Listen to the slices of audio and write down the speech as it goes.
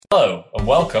Hello and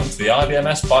welcome to the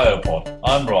IBMS Biopod.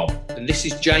 I'm Rob. And this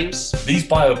is James. These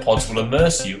biopods will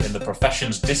immerse you in the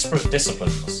profession's disparate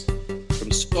disciplines.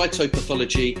 From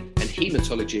cytopathology and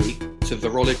haematology to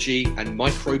virology and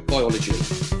microbiology.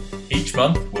 Each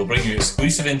month we'll bring you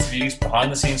exclusive interviews,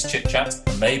 behind the scenes chit chat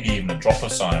and maybe even a drop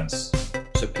of science.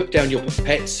 So put down your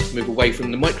pipettes, move away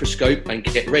from the microscope and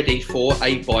get ready for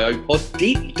a Biopod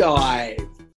deep dive.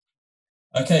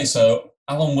 Okay, so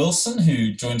Alan Wilson,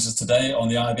 who joins us today on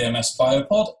the IBMS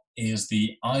Biopod, is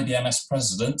the IBMS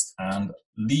President and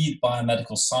Lead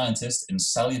Biomedical Scientist in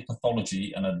Cellular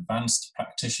Pathology and Advanced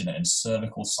Practitioner in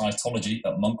Cervical Cytology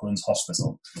at Monklands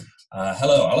Hospital.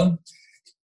 Hello, Alan.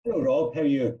 Hello, Rob. How are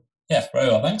you? Yeah, very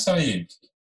well, thanks. How are you?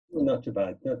 Well, not too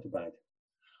bad, not too bad.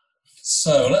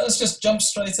 So let us just jump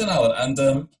straight in, Alan,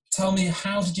 and tell me,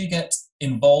 how did you get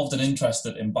involved and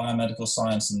interested in biomedical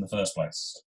science in the first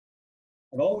place?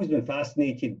 I've always been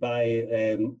fascinated by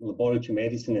laboratory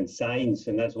medicine and science,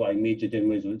 and that's what I majored in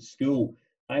when I was at school.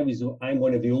 I'm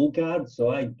one of the old guard, so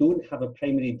I don't have a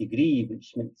primary degree,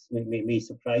 which may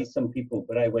surprise some people,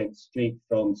 but I went straight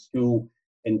from school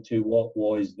into what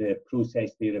was the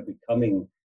process there of becoming,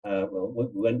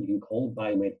 what we weren't even called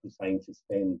biomedical scientists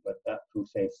then, but that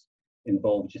process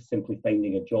involved just simply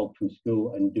finding a job from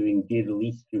school and doing day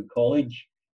release through college.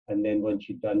 And then once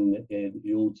you'd done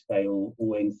the old style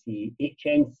ONC,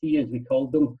 HNC as we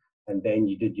called them, and then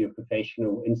you did your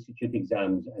professional institute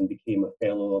exams and became a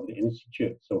fellow of the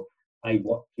institute. So I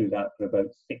worked through that for about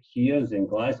 6 years in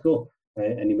Glasgow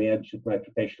and emerged with my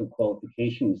professional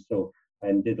qualifications. So,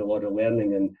 and did a lot of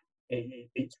learning. And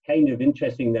it's kind of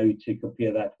interesting now to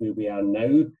compare that to where we are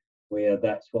now, where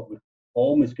that's what we're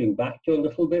almost going back to a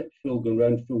little bit, going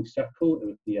round full circle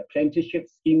with the apprenticeship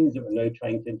schemes that we're now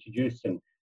trying to introduce, and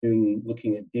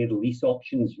looking at day release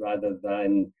options rather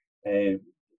than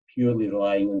purely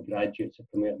relying on graduates that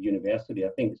come out of university. I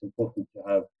think it's important to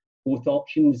have both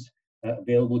options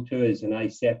available to us, and I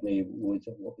certainly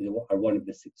are one of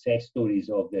the success stories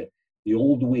of the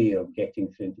old way of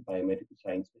getting through into biomedical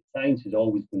science. But science has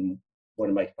always been one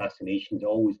of my fascinations,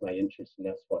 always my interest, and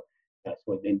that's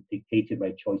what then dictated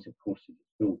my choice of courses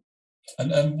at school.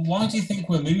 And why do you think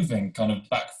we're moving kind of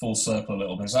back full circle a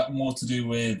little bit? Is that more to do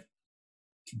with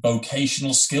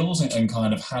vocational skills and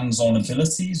kind of hands-on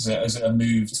abilities? Is it a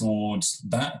move towards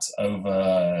that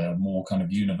over more kind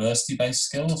of university-based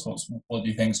skills? What do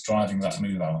you think is driving that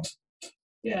move, Alan?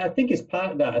 Yeah, I think it's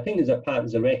part of that. I think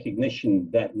there's a recognition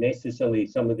that necessarily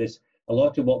some of this, a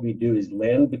lot of what we do is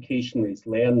learned vocationally, it's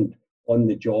learned on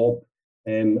the job,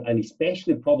 and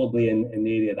especially probably in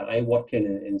the area that I work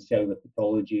in cellular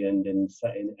pathology and in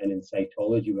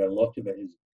cytology, where a lot of it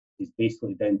is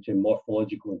basically down to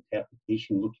morphological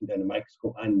interpretation, looking down a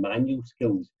microscope, and manual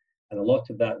skills. And a lot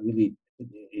of that really,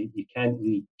 you can't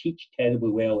really teach terribly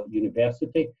well at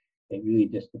university. It really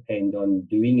just depends on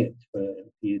doing it for a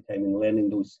period of time and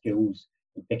learning those skills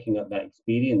and picking up that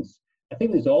experience. I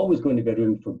think there's always going to be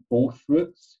room for both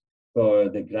routes for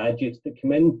the graduates that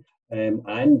come in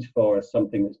and for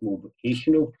something that's more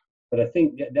vocational. But I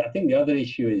think the other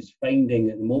issue is finding,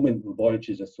 at the moment,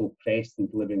 laboratories are so pressed in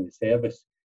delivering the service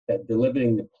that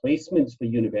delivering the placements for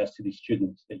university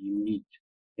students that you need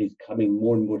is becoming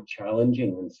more and more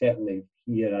challenging. And certainly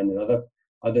here and in other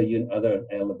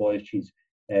laboratories,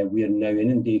 we are now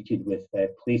inundated with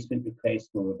placement requests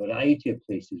from a variety of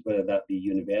places, whether that be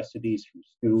universities, from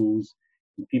schools,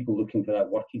 and people looking for that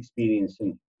work experience.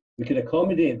 And we could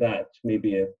accommodate that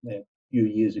maybe a few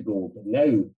years ago, but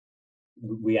now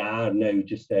we are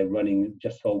just running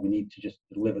just all we need to just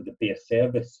deliver the bare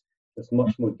service. It's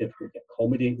much more difficult to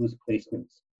accommodate those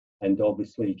placements. And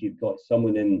obviously, if you've got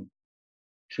someone in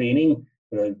training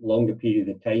for a longer period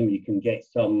of time, you can get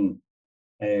some,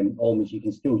 you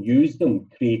can still use them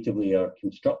creatively or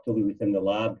constructively within the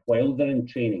lab while they're in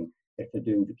training if they're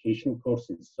doing vocational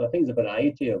courses. So I think there's a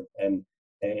variety of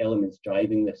elements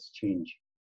driving this change.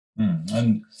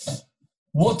 And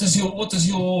what does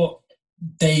your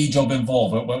day job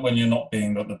involve when you're not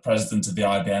being the president of the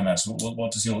IBMS?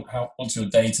 What's your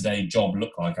day-to-day job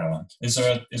look like, Alan? Is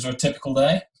there a typical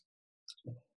day?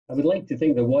 I would like to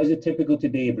think there was a typical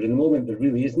day, but in the moment there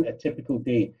really isn't a typical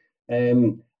day.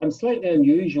 I'm slightly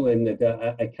unusual in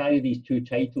that I carry these two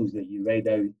titles that you read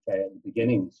out at the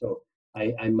beginning. So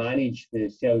I manage the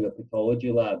cellular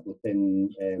pathology lab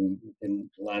within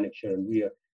Lanarkshire, and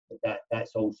that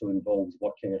also involves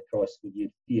working across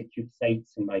the acute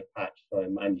sites in my patch. So I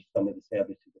manage some of the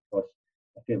services across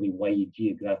a fairly wide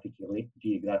geographic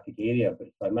area. But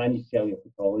if I manage cellular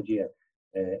pathology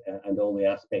and all the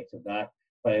aspects of that,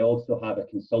 but I also have a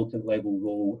consultant level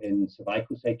role in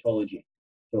cervical cytology.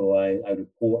 So I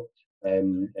report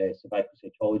cervical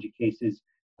cytology cases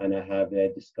and I have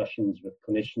discussions with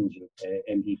clinicians, with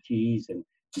MDTs, and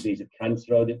invasive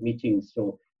cancer audit meetings.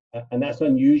 So, and that's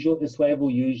unusual at this level.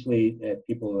 Usually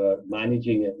people who are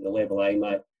managing at the level I'm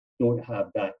at don't have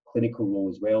that clinical role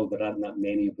as well. There aren't that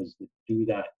many of us that do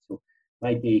that. So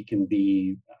my day can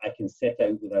be, I can set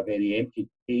out with a very empty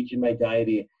page in my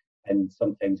diary, and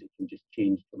sometimes it can just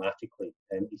change dramatically.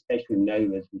 And especially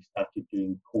now as we started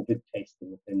doing COVID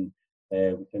testing within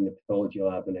the pathology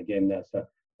lab. And again, that's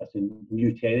a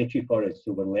new territory for us.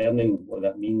 So we're learning what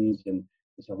that means, and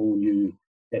it's a whole new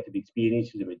set of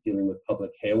experiences about dealing with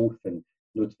public health and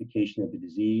notification of the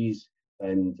disease.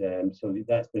 And so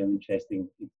that's been an interesting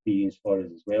experience for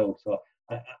us as well. So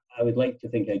I would like to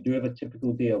think I do have a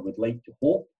typical day. I would like to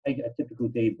hope I get a typical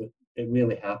day, but it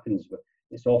really happens.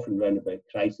 It's often around about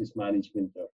crisis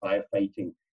management or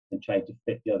firefighting and trying to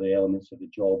fit the other elements of the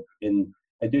job in.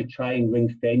 I do try and ring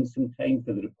fence some time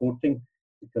for the reporting,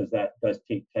 because that does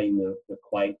take time, the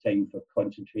quiet time for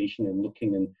concentration and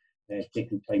looking, and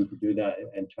taking time to do that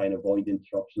and try and avoid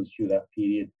interruptions through that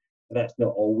period. But that's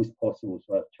not always possible,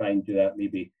 so I try and do that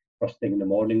maybe first thing in the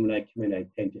morning when I come in. I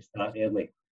tend to start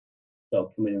early, so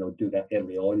I'll come in and I'll do that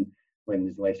early on when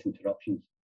there's less interruptions.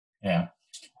 Yeah,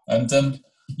 and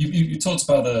you talked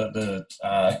about the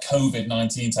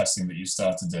COVID-19 testing that you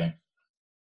started doing.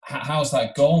 How's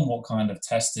that gone? What kind of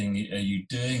testing are you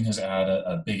doing? Has it had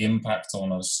a big impact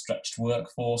on a stretched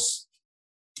workforce?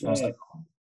 How's that gone?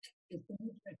 It's been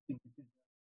interesting because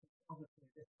obviously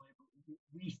at this level,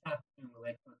 we started doing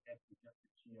molecular testing just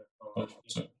this year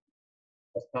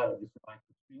as part of the survival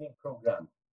screening program.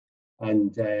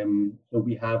 And so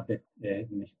we have the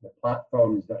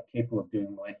platforms that are capable of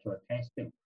doing molecular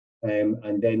testing.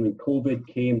 And then when COVID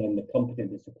came, and the company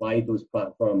that supplied those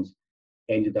platforms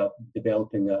ended up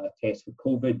developing a test for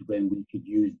COVID, when we could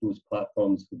use those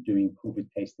platforms for doing COVID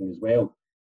testing as well.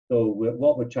 So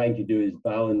what we're trying to do is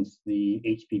balance the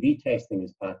HPV testing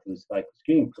as part of the cervical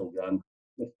screening program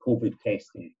with COVID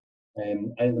testing.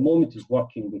 And at the moment it's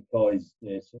working because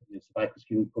the cervical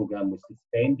screening program was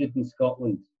suspended in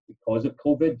Scotland because of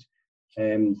COVID.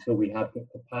 So we have the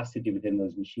capacity within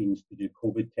those machines to do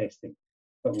COVID testing.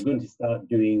 But we're going to start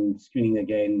doing screening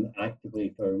again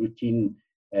actively for routine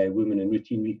women and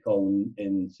routine recall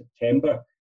in September.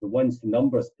 So once the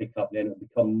numbers pick up, then it'll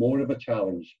become more of a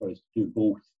challenge for us to do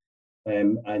both.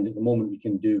 And at the moment we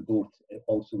can do both.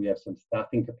 Also, we have some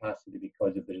staffing capacity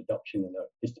because of the reduction in our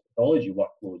histopathology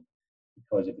workload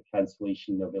because of the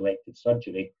cancellation of elective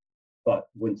surgery. But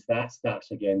once that starts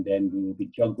again, then we will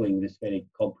be juggling this very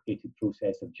complicated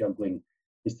process of juggling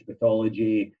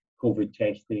histopathology, COVID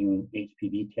testing,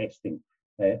 HPV testing,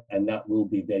 and that will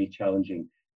be very challenging.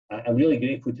 I'm really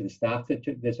grateful to the staff that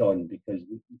took this on, because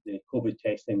the COVID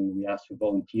testing, we asked for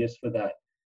volunteers for that,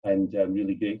 and I'm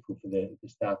really grateful for the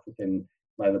staff within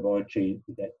my laboratory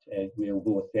that we have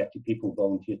over 30 people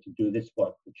volunteer to do this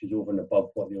work, which is over and above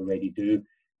what they already do,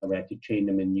 and we had to train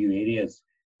them in new areas.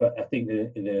 But I think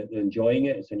they're enjoying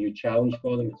it. It's a new challenge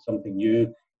for them. It's something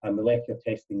new, and molecular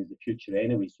testing is the future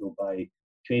anyway. So by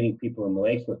training people in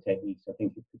molecular techniques, I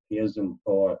think it prepares them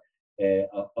for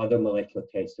other molecular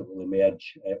tests that will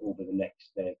emerge over the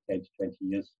next 10 to 20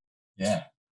 years. Yeah.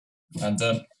 And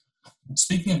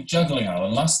speaking of juggling,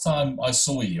 Alan, last time I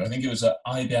saw you, I think it was at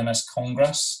IBMS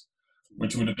Congress,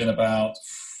 which would have been about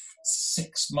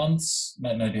 6 months,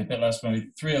 maybe a bit less,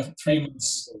 maybe three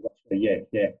months. Yeah,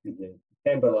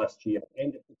 September last year,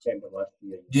 end of September last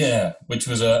year. Yeah, which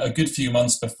was a good few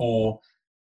months before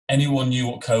anyone knew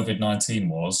what COVID-19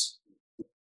 was.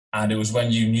 And it was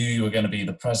when you knew you were going to be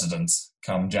the president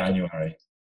come January.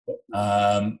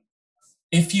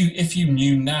 If you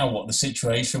knew now what the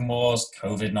situation was,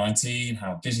 COVID-19,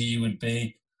 how busy you would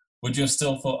be, would you have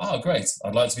still thought, oh, great,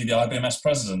 I'd like to be the IBMS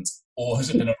president? Or has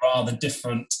it been a rather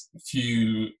different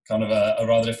a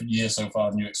rather different year so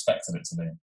far than you expected it to be?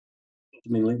 I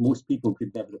mean, like most people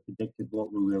could never have predicted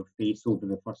what we will face over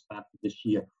the first half of this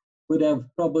year. Would have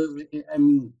probably,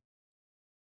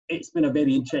 it's been a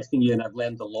very interesting year, and I've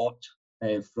learned a lot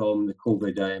from the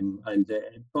COVID. And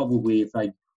probably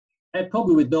I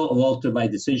probably would not have altered my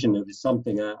decision. It was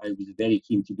something I was very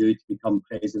keen to do, to become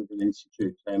president of the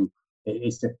Institute.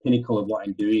 It's the pinnacle of what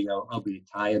I'm doing. I'll be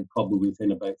retired probably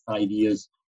within about 5 years.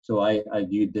 So I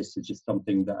viewed this as just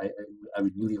something that I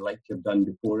would really like to have done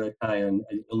before I retire, and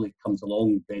it only comes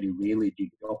along very rarely. Do you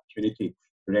get the opportunity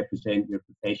to represent your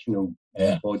professional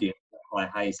body at the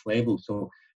highest level? So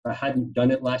if I hadn't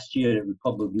done it last year, it would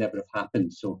probably never have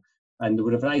happened. So, and there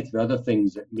were a variety of other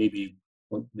things that maybe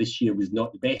this year was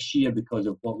not the best year because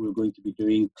of what we were going to be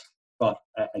doing. But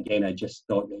again, I just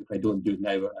thought that if I don't do it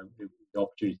now, the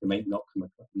opportunity might not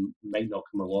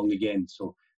come along again.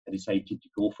 So I decided to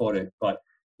go for it. But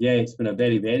Yeah, it's been a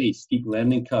very, very steep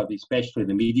learning curve, especially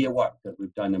the media work that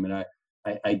we've done. I mean,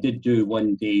 I did do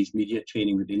 1 day's media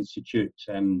training with the Institute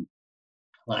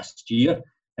last year,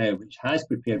 which has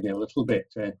prepared me a little bit.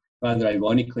 Rather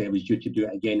ironically, I was due to do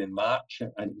it again in March,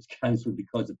 and it was cancelled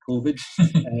because of COVID.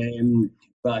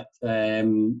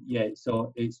 Yeah,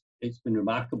 so it's been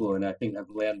remarkable, and I think I've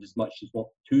learned as much as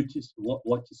what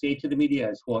to say to the media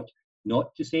as what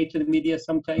not to say to the media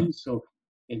sometimes. So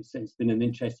it's been an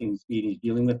interesting experience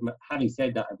dealing with them. Having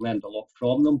said that, I've learned a lot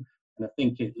from them, and I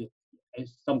think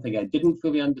it's something I didn't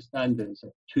fully understand, that it's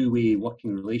a two-way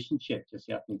working relationship to a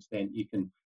certain extent. You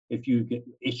can, if you get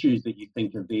issues that you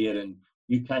think are there and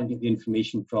you can't get the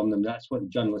information from them, that's what the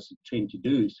journalists are trained to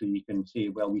do. So you can say,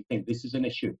 well, we think this is an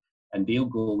issue, and they'll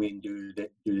go away and do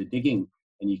the digging,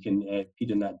 and you can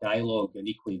feed in that dialogue, and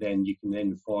equally then you can then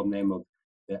inform them of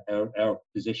our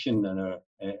position and our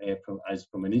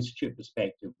from an institute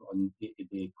perspective on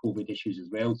the COVID issues as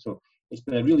well. So it's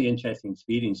been a really interesting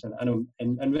experience, and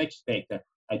in retrospect,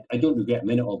 I don't regret a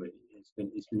minute of it.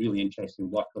 It's been really interesting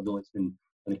work, although it's been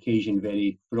on occasion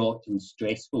very fraught and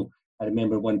stressful. I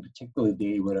remember one particular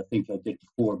day where I think I did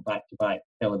 4 back-to-back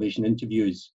television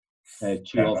interviews, 2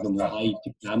 of them live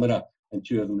to camera and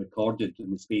 2 of them recorded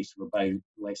in the space of about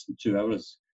less than 2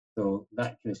 hours. So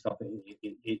that kind of stuff,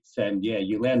 it's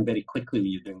you learn very quickly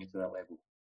when you're doing it to that level.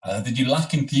 Did you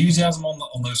lack enthusiasm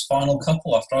on those final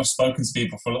couple? After I've spoken to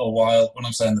people for a little while, when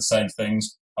I'm saying the same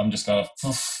things, I'm just kind of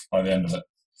by the end of it.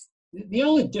 They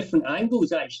all had different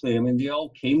angles, actually. I mean, they all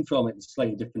came from it in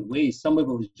slightly different ways. Some of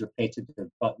it was repetitive,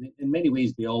 but in many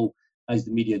ways, they all, as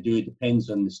the media do, it depends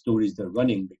on the stories they're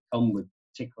running. They come with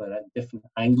particular different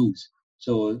angles.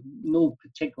 So no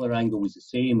particular angle was the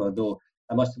same, although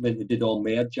I must admit they did all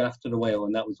merge after a while,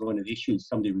 and that was one of the issues.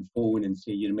 Somebody would phone and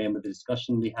say, you remember the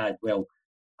discussion we had? Well,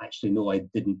 actually, no, I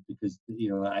didn't, because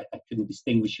I couldn't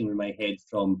distinguish in my head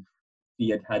from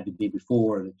the had the day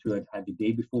before, or the 2 had the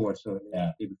day before, so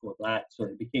the day before that. So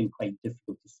it became quite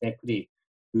difficult to separate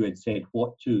who had said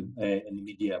what to in the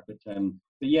media. But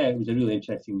yeah, it was a really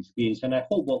interesting experience, and I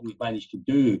hope what we've managed to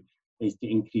do is to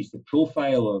increase the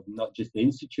profile of not just the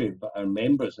Institute but our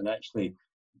members, and actually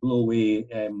blow away,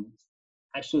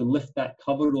 actually lift that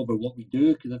cover over what we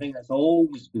do, because I think that's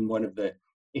always been one of the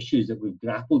issues that we've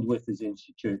grappled with as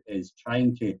Institute, is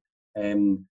trying to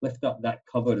lift up that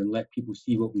cover and let people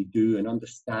see what we do and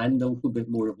understand a little bit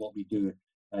more of what we do,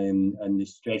 and the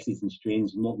stresses and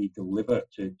strains and what we deliver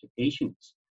to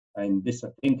patients. And this, I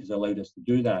think, has allowed us to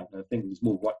do that. And I think there's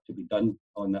more work to be done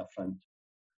on that front.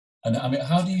 And I mean,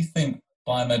 how do you think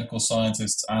biomedical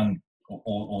scientists and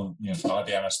or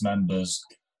IBMS members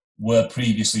were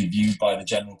previously viewed by the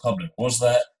general public? Was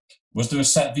there a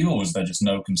set view, or was there just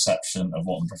no conception of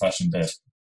what the profession did?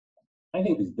 I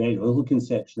think there's very little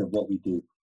conception of what we do.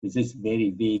 There's this very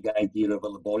vague idea of a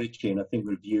laboratory, and I think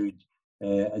we're viewed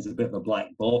as a bit of a black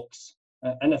box.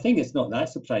 And I think it's not that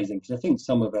surprising, because I think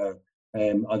some of our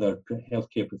other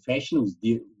healthcare professionals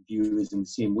view us in the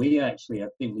same way, actually. I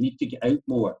think we need to get out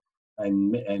more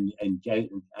and get out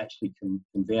and actually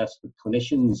converse with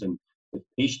clinicians and with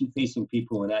patient-facing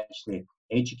people and actually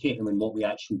educate them in what we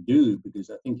actually do, because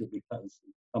I think it becomes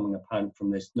coming apparent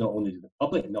from this, not only does the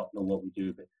public not know what we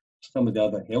do, but some of the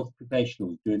other health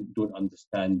professionals don't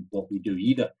understand what we do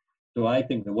either. So I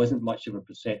think there wasn't much of a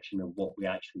perception of what we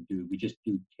actually do. We just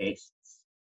do tests.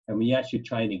 And we actually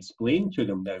try and explain to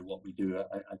them now what we do.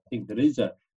 I think there is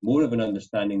more of an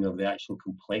understanding of the actual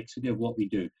complexity of what we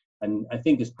do. And I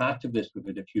think as part of this, we've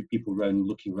had a few people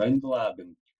looking around the lab,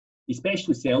 and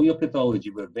especially cellular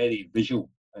pathology, we're very visual.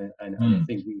 And I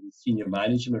think we senior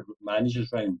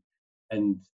managers around,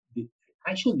 and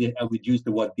I would use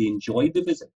the word, they enjoyed the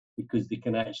visit, because they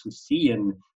can actually see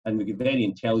and we get very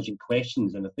intelligent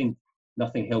questions. And I think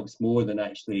nothing helps more than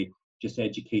actually just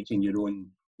educating your own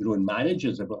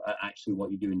managers about actually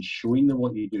what you do and showing them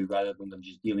what you do, rather than them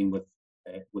just dealing with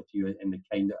you in the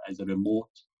kind of as a remote,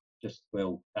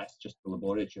 that's just the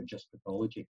laboratory or just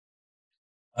pathology.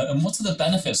 And what are the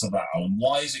benefits of that, Alan?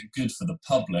 Why is it good for the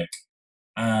public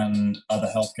and other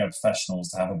healthcare professionals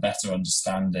to have a better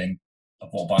understanding of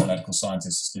what biomedical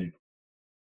scientists do?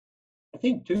 I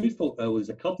think there's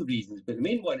a couple of reasons, but the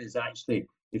main one is actually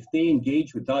if they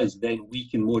engage with us, then we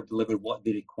can more deliver what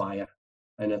they require.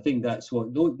 And I think that's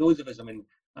what those of us, I mean,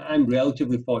 I'm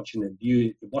relatively fortunate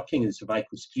working in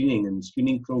cervical screening and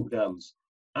screening programs,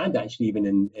 and actually even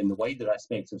in the wider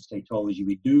aspects of cytology,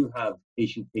 we do have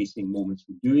patient-facing moments.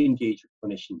 We do engage with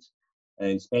clinicians,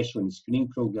 especially in the screening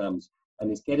programs.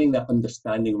 And it's getting that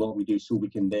understanding of what we do, so we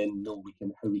can then know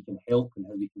how we can help and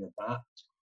how we can adapt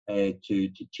to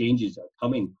changes that are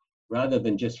coming, rather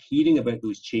than just hearing about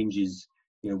those changes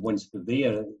once they're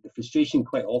there. The frustration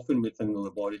quite often within the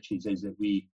laboratories is that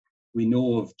we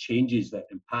know of changes that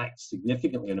impact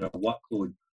significantly on our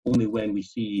workload only when we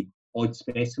see odd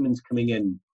specimens coming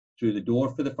in through the door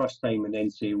for the first time, and then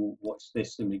say, well, what's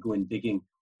this? And we go in digging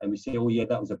and we say, oh yeah,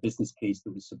 that was a business case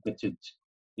that was submitted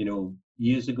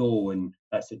years ago, and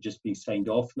that's it just being signed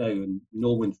off now, and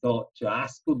no one thought to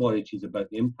ask laboratories about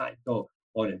the impact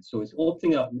on it. So it's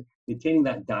opening up, maintaining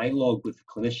that dialogue with the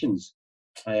clinicians,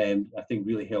 I think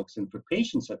really helps. And for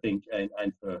patients, I think,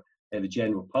 and for the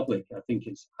general public, I think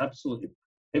it's absolutely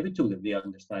pivotal that they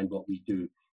understand what we do.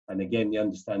 And again, they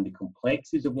understand the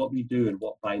complexities of what we do and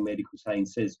what biomedical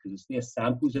science is, because it's their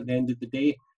samples at the end of the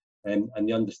day, and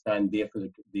they understand therefore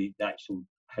the actual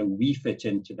how we fit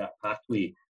into that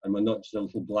pathway. And we're not just a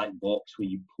little black box where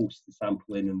you post the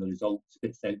sample in and the result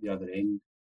spits out the other end.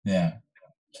 Yeah.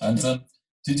 And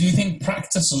do you think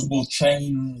practices will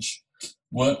change,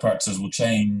 work practices will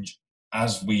change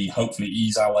as we hopefully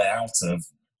ease our way out of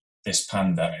this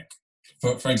pandemic?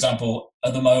 For example,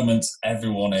 at the moment,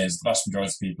 the vast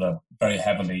majority of people are very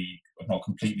heavily, if not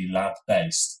completely,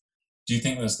 lab-based. Do you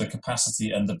think there's the capacity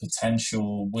and the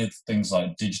potential with things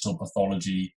like digital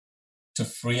pathology to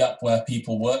free up where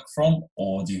people work from?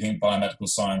 Or do you think biomedical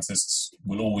scientists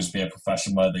will always be a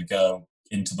profession where they go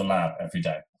into the lab every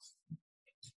day?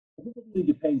 I think it really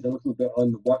depends a little bit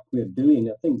on the work we're doing.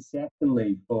 I think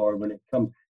certainly when it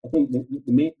comes, I think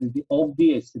the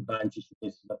obvious advantage of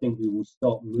this is I think we will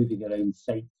stop moving around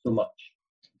sites so much,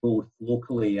 both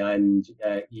locally and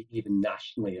even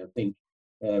nationally. I think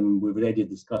we've already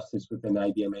discussed this within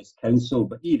IBMS Council,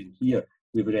 but even here,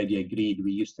 we've already agreed.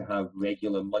 We used to have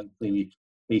regular monthly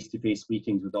face-to-face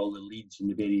meetings with all the leads in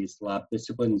the various lab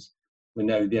disciplines. But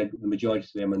now the majority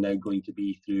of them are now going to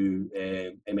be through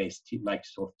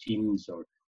Microsoft Teams or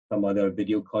some other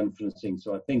video conferencing.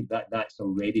 So I think that's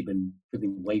already been pretty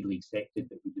widely accepted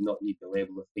that we do not need the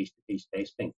level of face-to-face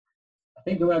testing. I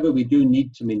think, however, we do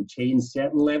need to maintain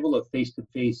certain level of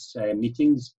face-to-face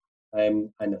meetings. And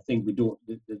I think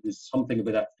there's something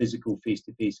about that physical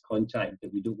face-to-face contact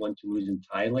that we don't want to lose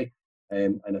entirely.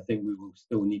 And I think we will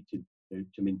still need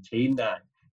to maintain that.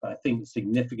 But I think a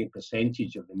significant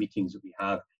percentage of the meetings that we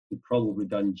have could probably be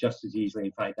done just as easily.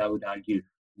 In fact, I would argue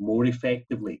more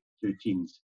effectively through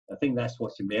Teams. I think that's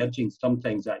what's emerging.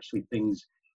 Sometimes actually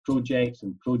projects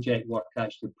and project work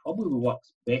actually probably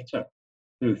works better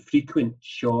through frequent,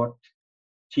 short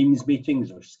Teams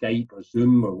meetings or Skype or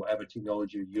Zoom or whatever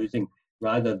technology you're using,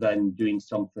 rather than doing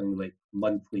something like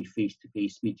monthly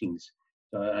face-to-face meetings.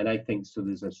 And I think so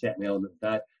there's a certain element of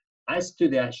that. As to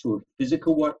the actual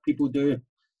physical work people do,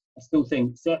 I still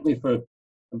think, certainly for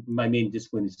my main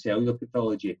discipline is cellular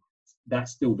pathology,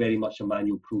 that's still very much a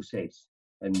manual process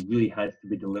and really has to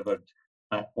be delivered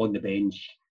on the bench.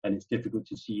 And it's difficult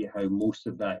to see how most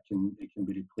of that can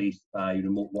be replaced by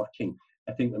remote working.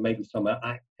 I think there might be some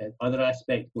other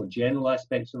aspects, more general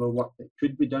aspects of our work that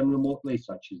could be done remotely,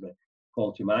 such as the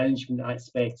quality management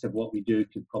aspects of what we do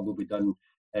could probably be done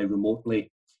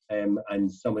remotely,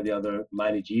 and some of the other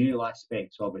managerial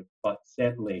aspects of it. But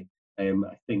certainly, I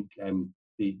think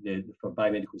for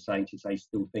biomedical scientists, I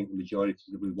still think the majority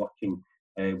will be working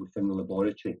within the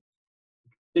laboratory.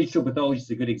 Digital pathology is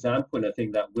a good example, and I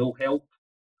think that will help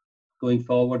going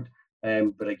forward.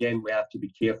 But again, we have to be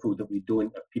careful that we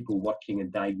don't have people working in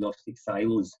diagnostic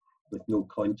silos with no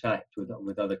contact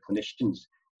with other clinicians.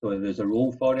 So there's a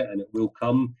role for it, and it will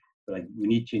come, but we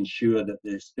need to ensure that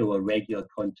there's still a regular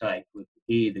contact with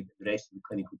the rest of the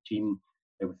clinical team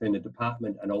within the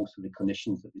department and also the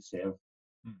clinicians that they serve.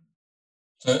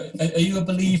 So are you a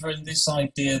believer in this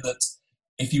idea that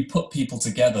if you put people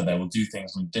together, they will do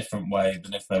things in a different way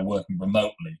than if they're working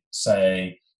remotely?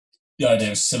 Say, the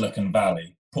idea of Silicon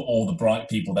Valley, put all the bright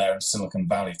people there in Silicon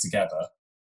Valley together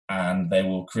and they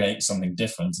will create something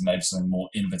different and maybe something more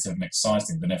innovative and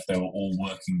exciting than if they were all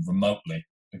working remotely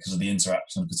because of the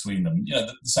interactions between them. You know,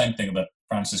 the same thing at the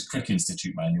Francis Crick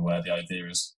Institute manual, where the idea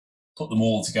is put them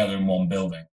all together in one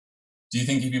building. Do you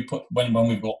think if you put, when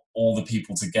we've got all the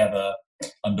people together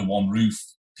under one roof,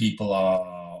 people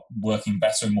are working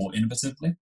better and more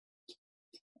innovatively?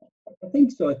 I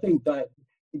think so. I think that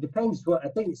it depends. I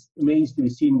think it remains to be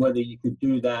seen whether you could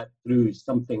do that through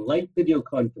something like video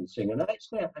conferencing. And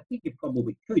actually, I think you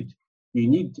probably could. You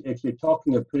need, if you're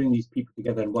talking of putting these people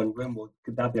together in one room, well,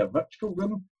 could that be a virtual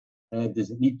room?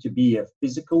 Does it need to be a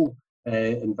physical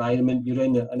environment you're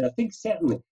in? And I think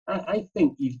certainly, I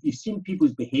think you've seen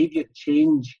people's behaviour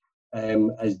change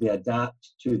as they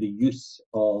adapt to the use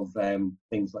of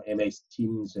things like MS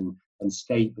Teams and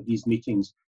Skype at these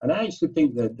meetings. And I actually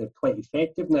think that they're quite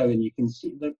effective now, and you can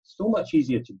see they're so much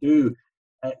easier to do.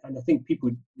 And I think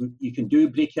you can do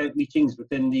breakout meetings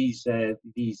within these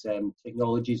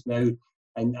technologies now,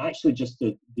 and actually just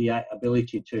the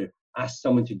ability to ask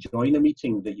someone to join a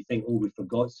meeting that you think, oh, we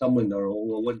forgot someone, or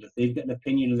oh, I wonder if they've got an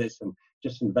opinion on this, and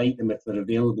just invite them if they're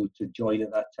available to join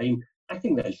at that time. I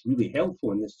think that is really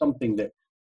helpful, and it's something that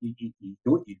we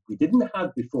didn't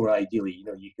have before. Ideally,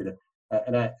 you could.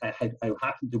 And I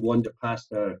happened to wander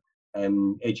past our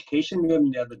education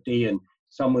room the other day, and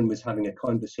someone was having a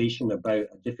conversation about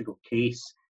a difficult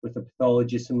case with a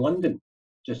pathologist in London,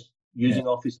 just using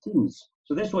Office Teams.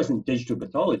 So this wasn't digital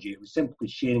pathology; it was simply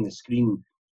sharing a screen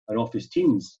on Office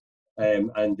Teams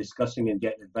and discussing and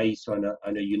getting advice on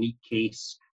a unique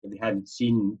case that they hadn't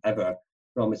seen ever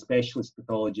from a specialist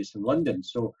pathologist in London.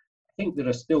 So I think there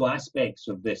are still aspects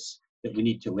of this that we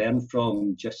need to learn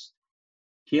from, just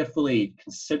carefully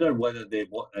consider what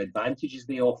advantages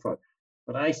they offer.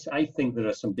 But I think there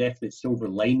are some definite silver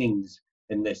linings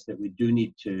in this that we do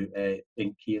need to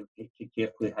think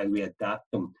carefully how we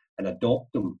adapt them and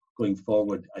adopt them going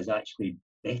forward as actually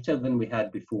better than we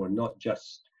had before, not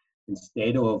just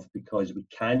instead of, because we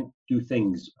can't do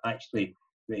things, actually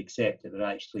we accept that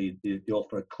they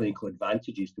offer clinical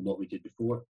advantages to what we did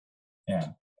before. Yeah.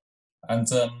 And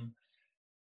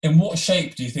in what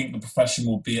shape do you think the profession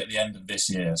will be at the end of this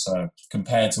year? So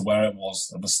compared to where it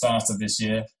was at the start of this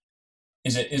year,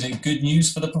 is it good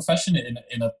news for the profession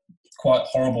in a quite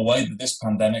horrible way that this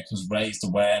pandemic has raised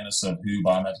awareness of who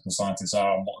biomedical scientists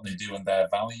are and what they do and their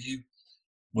value?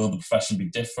 Will the profession be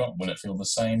different? Will it feel the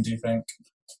same, do you think?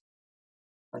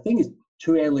 I think it's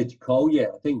too early to call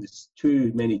yet. I think there's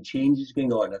too many changes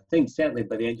going on. I think certainly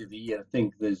by the end of the year, I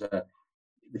think the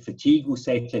fatigue will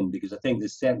set in, because I think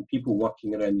there's certain people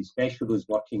working around, especially those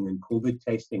working in COVID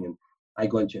testing, and I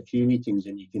go into a few meetings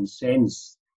and you can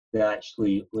sense the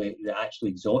actual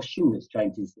exhaustion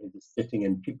that's sitting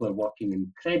in. People are working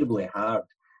incredibly hard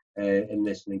in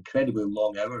this, and incredibly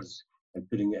long hours, and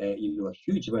putting a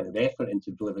huge amount of effort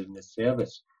into delivering this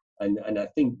service. And I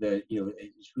think that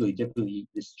it's really different.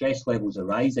 The stress levels are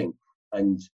rising,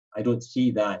 and I don't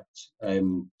see that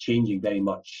changing very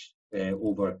much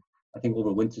over. I think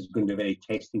over winter is going to be a very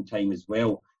testing time as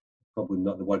well. Probably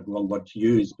not the wrong word to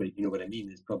use, but you know what I mean.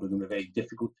 It's probably going to be a very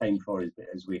difficult time for us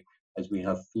as we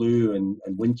have flu and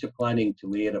winter planning to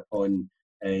layer upon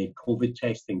COVID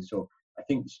testing. So I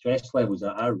think the stress levels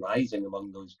are rising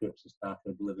among those groups of staff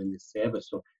that are delivering this service.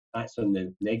 So that's on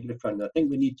the negative front. I think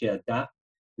we need to adapt.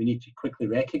 We need to quickly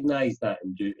recognise that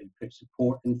and put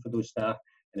support in for those staff.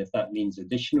 And if that means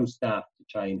additional staff to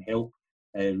try and help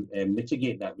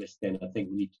mitigate that risk, then I think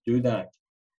we need to do that.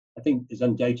 I think it's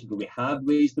undoubtedly we have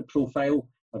raised the profile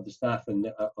of the staff, and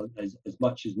as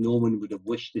much as no one would have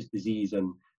wished this disease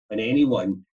on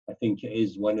anyone, I think it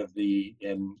is one of the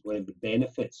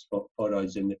benefits for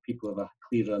us, in that people have a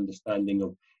clearer understanding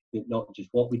of not just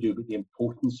what we do, but the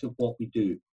importance of what we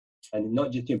do, and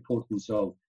not just the importance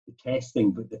of the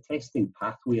testing, but the testing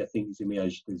pathway. I think has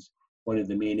emerged as one of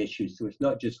the main issues. So it's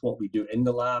not just what we do in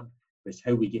the lab, but it's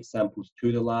how we get samples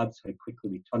to the labs, how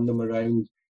quickly we turn them around,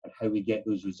 and how we get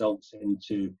those results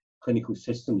into clinical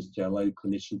systems to allow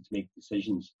clinicians to make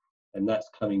decisions. And that's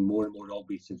coming more and more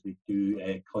obvious as we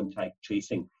do contact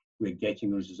tracing. We're getting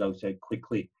those results out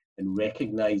quickly, and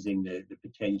recognising the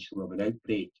potential of an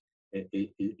outbreak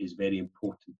is very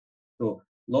important. So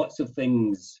lots of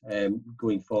things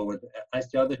going forward. As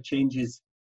to other changes,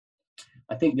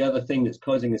 I think the other thing that's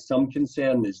causing us some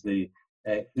concern is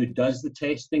who does the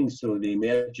testing. So the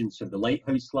emergence of the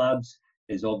lighthouse labs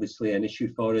is obviously an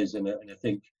issue for us, and I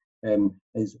think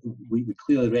as we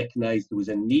clearly recognise there was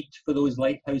a need for those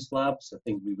lighthouse labs. I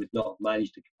think we would not have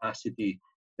managed the capacity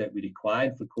that we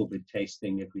required for COVID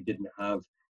testing if we didn't have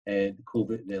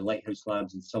the lighthouse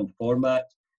labs in some format.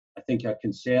 I think our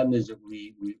concern is that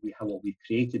we have what we've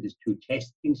created is two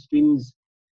testing streams,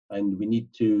 and we need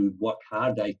to work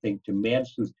hard, I think, to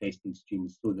merge those testing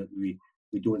streams so that we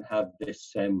don't have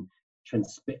this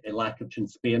lack of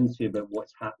transparency about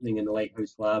what's happening in the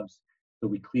lighthouse labs, so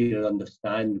we clearly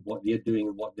understand what they're doing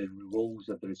and what the roles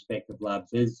of the respective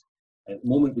labs is. At the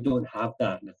moment, we don't have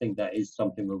that, and I think that is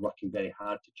something we're working very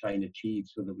hard to try and achieve,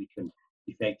 so that we can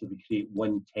effectively create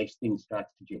one testing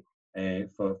strategy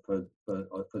for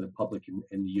the public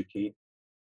in the UK.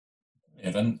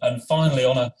 And finally,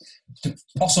 on a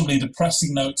possibly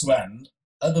depressing note to end,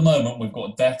 at the moment we've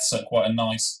got deaths at quite a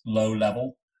nice low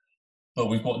level, but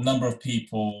we've got a number of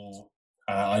people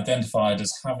identified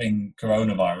as having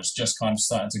coronavirus just kind of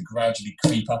starting to gradually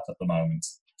creep up at the moment.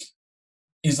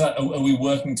 Are we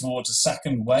working towards a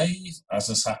second wave, as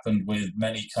has happened with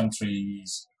many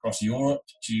countries across Europe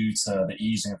due to the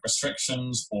easing of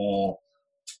restrictions, or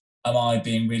am I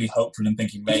being really hopeful and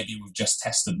thinking maybe we've just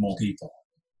tested more people?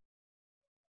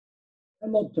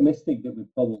 I'm optimistic that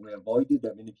we've probably avoided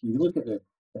it. I mean, if you look at the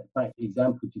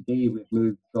example today, we've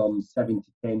moved from 7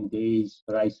 to 10 days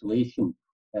for isolation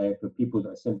for people that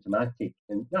are symptomatic,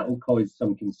 and that will cause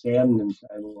some concern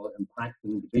and will impact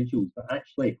on individuals. But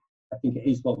actually, I think it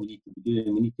is what we need to be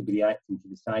doing. We need to be reacting to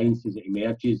the science as it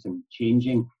emerges and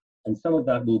changing, and some of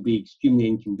that will be extremely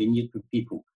inconvenient for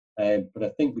people. But I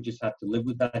think we just have to live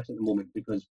with that at the moment,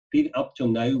 because up till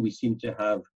now we seem to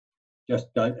have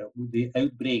just done, the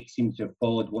outbreak seems to have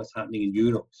followed what's happening in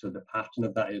Europe. So the pattern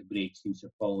of that outbreak seems to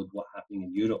have followed what's happening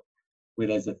in Europe.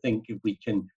 Whereas I think if we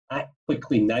can act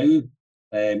quickly now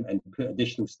and put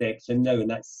additional steps in now, and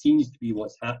that seems to be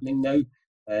what's happening now,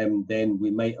 then we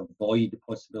might avoid the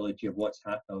possibility of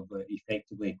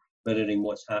effectively mirroring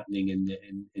what's happening in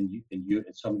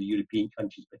some of the European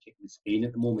countries, particularly Spain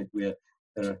at the moment, where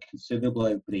there are considerable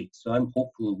outbreaks. So I'm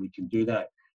hopeful we can do that.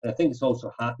 And I think it's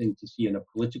also happening to see on a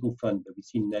political front that we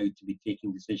seem now to be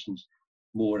taking decisions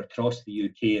more across the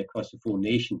UK, across the 4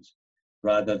 nations,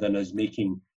 rather than us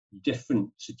making different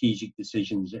strategic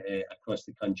decisions across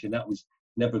the country. And that was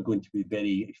never going to be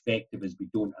very effective, as we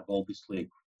don't have obviously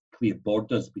clear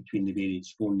borders between the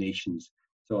various 4 nations.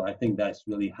 So I think that's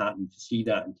really happened to see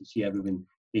that, and to see everyone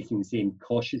taking the same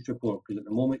cautious approach, because at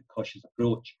the moment, cautious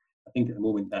approach, I think at the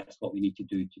moment that's what we need to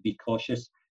do, to be cautious.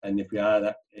 And if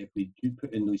we do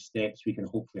put in those steps, we can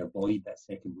hopefully avoid that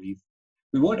second wave.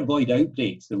 We won't avoid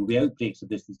outbreaks. There will be outbreaks of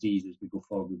this disease as we go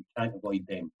forward. We can't avoid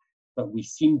them. But we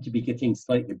seem to be getting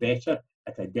slightly better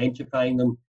at identifying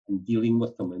them and dealing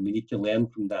with them. And we need to learn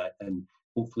from that and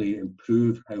hopefully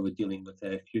improve how we're dealing with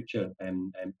future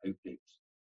outbreaks.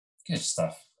 Good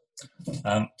stuff.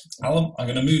 Alan, I'm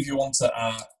going to move you on to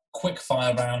our quick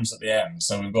fire rounds at the end.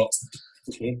 So we've got,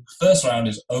 first round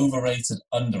is overrated,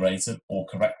 underrated, or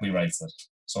correctly rated.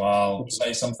 So I'll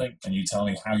say something and you tell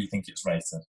me how you think it's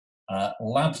rated.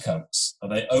 Lab coats, are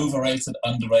they overrated,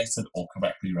 underrated, or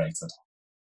correctly rated?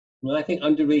 Well, I think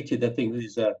underrated. I think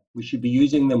we should be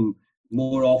using them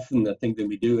more often, I think, than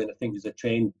we do. And I think there's a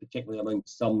trend, particularly among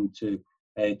some, to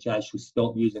actually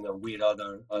stop using or wear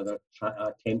other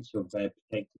attempts of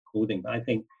protective clothing. But I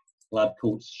think lab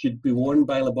coats should be worn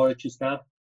by laboratory staff.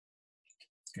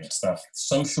 Good stuff.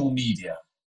 Social media.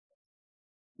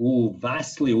 Oh,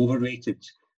 vastly overrated.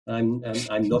 I'm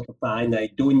not a fan. I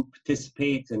don't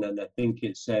participate, and I think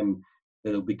it's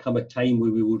there'll become a time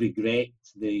where we will regret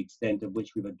the extent of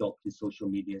which we've adopted social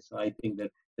media. So I think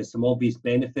that there's some obvious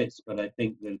benefits, but I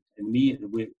think that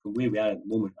from where we are at the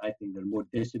moment, I think there are more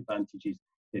disadvantages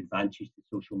than advantages to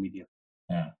social media.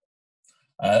 Yeah.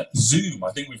 Zoom.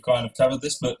 I think we've kind of covered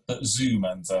this, but Zoom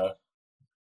and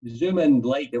Zoom and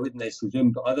I wouldn't necessarily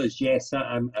Zoom, but others, yes.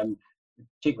 I'm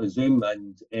particularly Zoom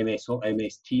and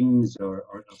MS Teams or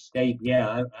Skype.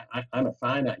 Yeah, I'm a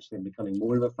fan, actually. I'm becoming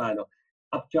more of a fan.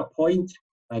 Up to a point,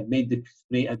 I've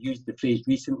used the phrase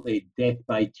recently, death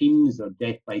by Teams or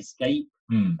death by Skype.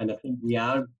 And I think we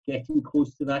are getting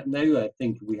close to that now. I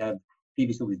think we have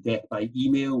previously was death by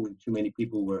email, when too many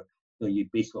people were, you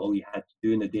basically all you had to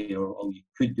do in a day, or all you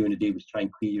could do in a day, was try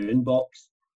and clear your inbox.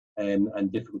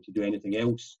 And difficult to do anything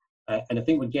else. And I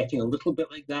think we're getting a little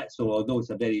bit like that. So although it's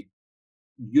a very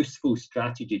useful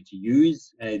strategy to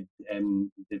use, the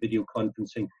video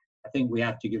conferencing, I think we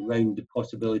have to get round the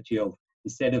possibility of,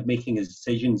 instead of making a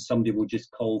decision, somebody will just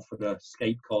call for a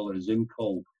Skype call or a Zoom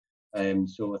call.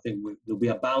 So I think there'll be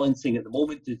a balancing. At the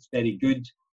moment, it's very good.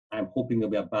 I'm hoping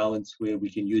there'll be a balance where we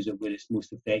can use it where it's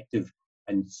most effective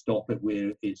and stop it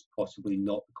where it's possibly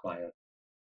not required.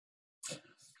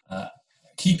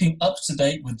 Keeping up to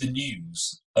date with the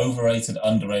news, overrated,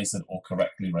 underrated, or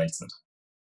correctly rated?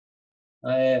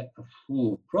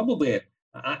 Probably,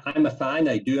 I'm a fan.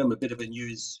 I'm a bit of a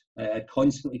news. I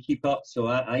constantly keep up, so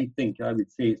I think I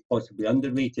would say it's possibly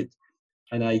underrated.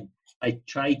 And I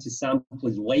try to sample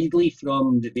as widely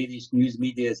from the various news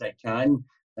media as I can,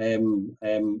 and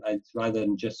rather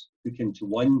than just look into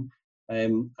one.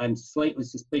 I'm slightly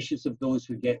suspicious of those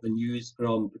who get the news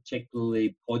from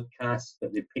particularly podcasts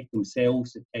that they pick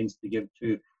themselves. It tends to give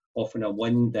to often a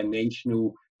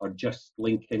one-dimensional or just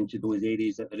link into those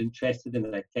areas that they're interested in.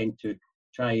 And I tend to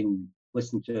try and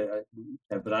listen to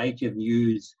a variety of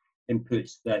news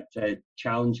inputs that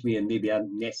challenge me and maybe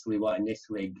aren't necessarily what I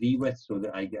necessarily agree with, so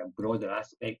that I get a broader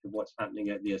aspect of what's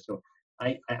happening out there. So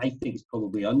I think it's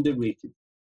probably underrated.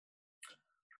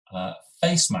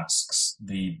 Face masks,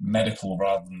 the medical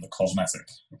rather than the cosmetic.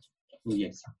 Well,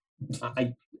 yes,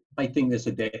 I think there's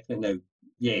a definite now.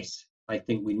 Yes, I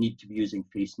think we need to be using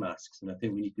face masks, and I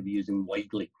think we need to be using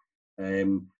widely.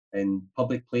 In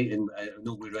public place, and I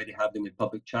know we already have them in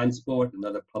public transport and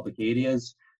other public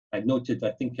areas. I noted,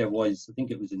 I think it was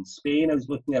in Spain I was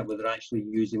looking at, where they're actually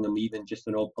using them even just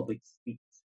in all public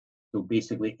streets. So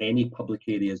basically any public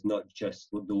areas, not just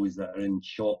those that are in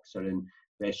shops or in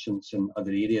restaurants and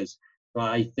other areas.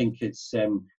 But I think it's,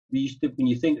 when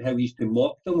you think how we used to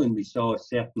mock them when we saw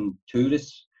certain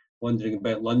tourists wandering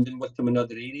about London with them in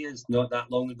other areas not that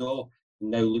long ago,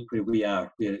 and now look where we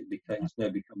are, where it's now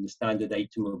become the standard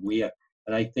item of wear.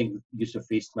 And I think the use of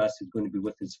face masks is going to be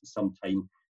with us for some time.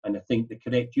 And I think the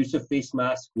correct use of face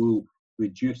masks will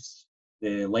reduce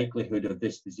the likelihood of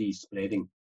this disease spreading.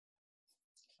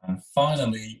 And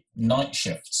finally, night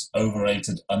shifts,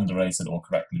 overrated, underrated, or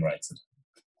correctly rated?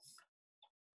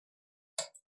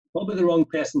 Probably the wrong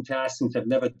person to ask, since I've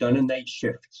never done a night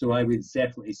shift. So I would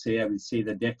definitely say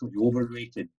they're definitely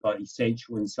overrated, but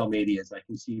essential in some areas. I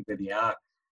can see where they are.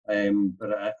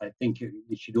 But I think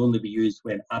it should only be used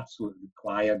when absolutely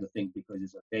required, I think, because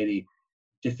it's a very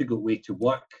difficult way to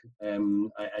work. I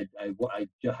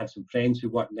have some friends who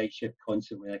work night shift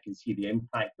constantly. I can see the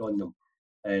impact on them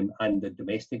and the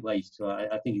domestic life. So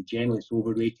I think generally it's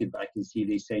overrated, but I can see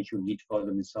the essential need for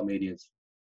them in some areas.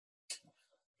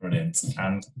 Brilliant.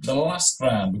 And the last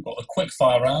round, we've got a quick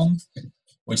fire round,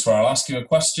 which where I'll ask you a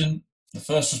question, the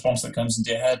first response that comes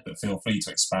into your head, but feel free to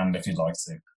expand if you'd like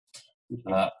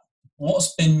to.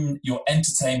 What's been your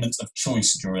entertainment of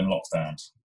choice during lockdown?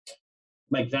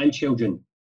 My grandchildren.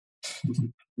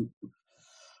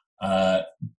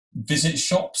 Visit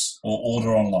shops or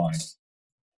order online?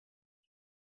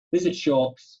 Visit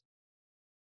shops.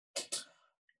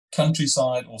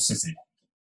 Countryside or city?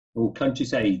 Oh,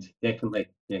 countryside, definitely,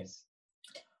 yes.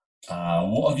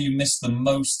 What have you missed the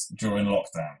most during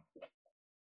lockdown?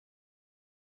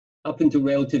 Up until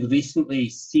relatively recently,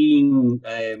 seeing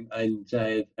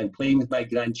and playing with my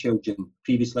grandchildren.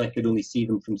 Previously, I could only see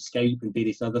them from Skype and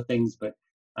various other things, but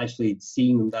actually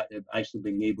seeing them, that actually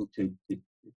being able to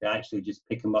actually just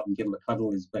pick them up and give them a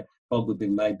cuddle has probably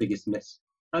been my biggest miss.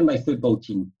 And my football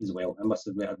team as well. I must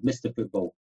admit, I've missed the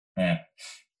football. Yeah.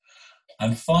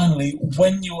 And finally,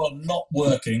 when you are not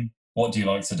working, what do you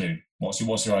like to do?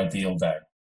 What's your ideal day?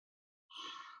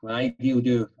 My ideal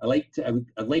day, I'd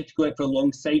like to go out for a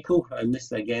long cycle. I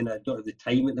miss, again, I don't have the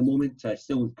time at the moment. I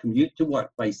still commute to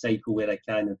work by cycle where I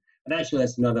can. And actually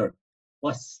that's another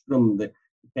plus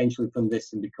potentially from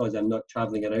this, and because I'm not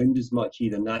travelling around as much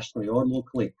either nationally or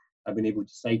locally, I've been able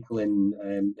to cycle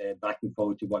in back and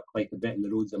forward to work quite a bit, and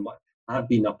the roads have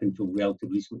been up until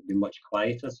relatively recently been much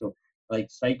quieter. So I like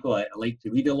to cycle. I like to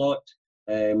read a lot,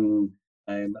 and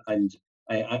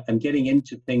I'm getting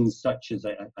into things such as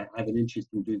I have an interest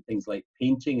in doing things like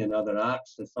painting and other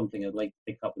arts. That's something I'd like to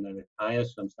pick up when I retire,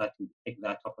 so I'm starting to pick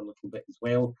that up a little bit as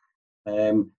well.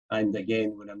 And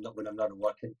again, when I'm not at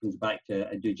work, it comes back to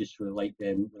I do just really like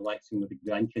relaxing with the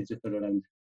grandkids if they're around.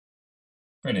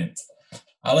 Brilliant.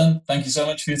 Alan, thank you so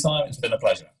much for your time. It's been a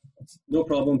pleasure. No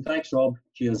problem. Thanks, Rob.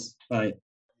 Cheers. Bye.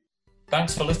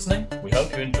 Thanks for listening. We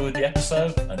hope you enjoyed the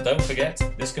episode, and don't forget,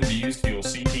 this can be used for your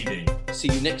CPD. See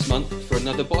you next month for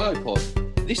another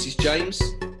Biopod. This is James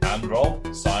and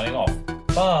Rob signing off.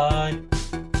 Bye.